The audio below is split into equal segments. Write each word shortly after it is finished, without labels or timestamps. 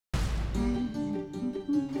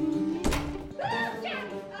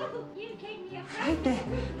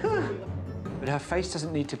But her face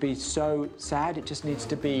doesn't need to be so sad, it just needs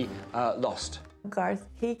to be lost. Garth,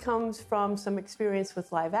 he comes from some experience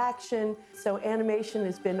with live action, so animation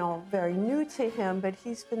has been all very new to him, but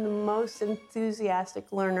he's been the most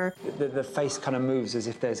enthusiastic learner. The face kind of moves as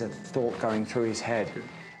if there's a thought going through his head.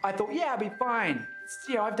 I thought, yeah, I'll be fine.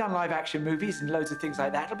 You know, I've done live action movies and loads of things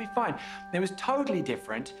like that, it'll be fine. And it was totally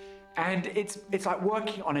different, and it's like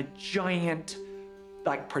working on a giant,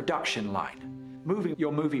 like, production line, moving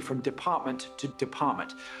your movie from department to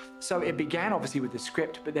department. So it began obviously with the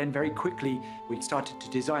script, but then very quickly we started to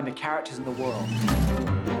design the characters and the world.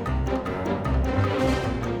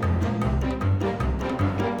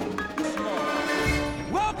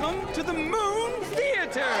 Welcome to the Moon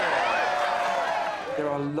Theater! There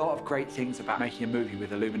are a lot of great things about making a movie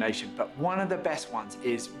with illumination, but one of the best ones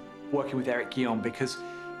is working with Eric Guillaume, because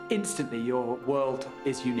instantly your world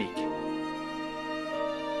is unique.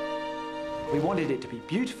 We wanted it to be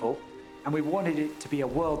beautiful, and we wanted it to be a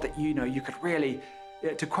world that, you know, you could really,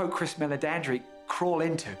 to quote Chris Meledandri, crawl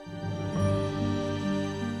into.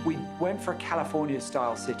 We went for a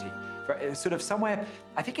California-style city, for sort of somewhere,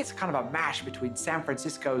 I think it's kind of a mash between San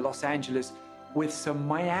Francisco, Los Angeles, with some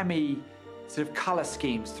Miami sort of color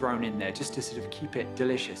schemes thrown in there, just to sort of keep it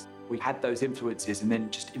delicious. We had those influences and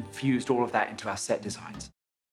then just infused all of that into our set designs.